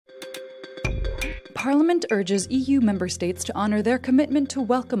Parliament urges EU member states to honour their commitment to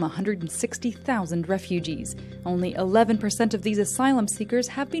welcome 160,000 refugees. Only 11% of these asylum seekers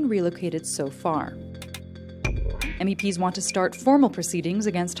have been relocated so far. MEPs want to start formal proceedings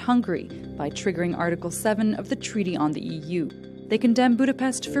against Hungary by triggering Article 7 of the Treaty on the EU. They condemn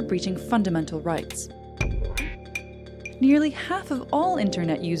Budapest for breaching fundamental rights. Nearly half of all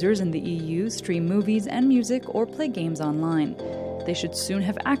internet users in the EU stream movies and music or play games online. They should soon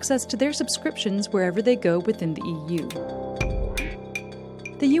have access to their subscriptions wherever they go within the EU.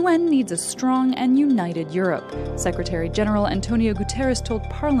 The UN needs a strong and united Europe, Secretary-General Antonio Guterres told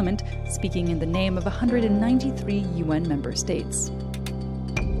Parliament, speaking in the name of 193 UN member states.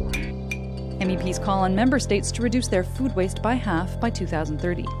 MEPs call on member states to reduce their food waste by half by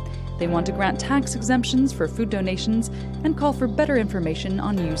 2030. They want to grant tax exemptions for food donations and call for better information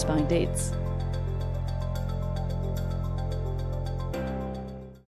on use-by dates.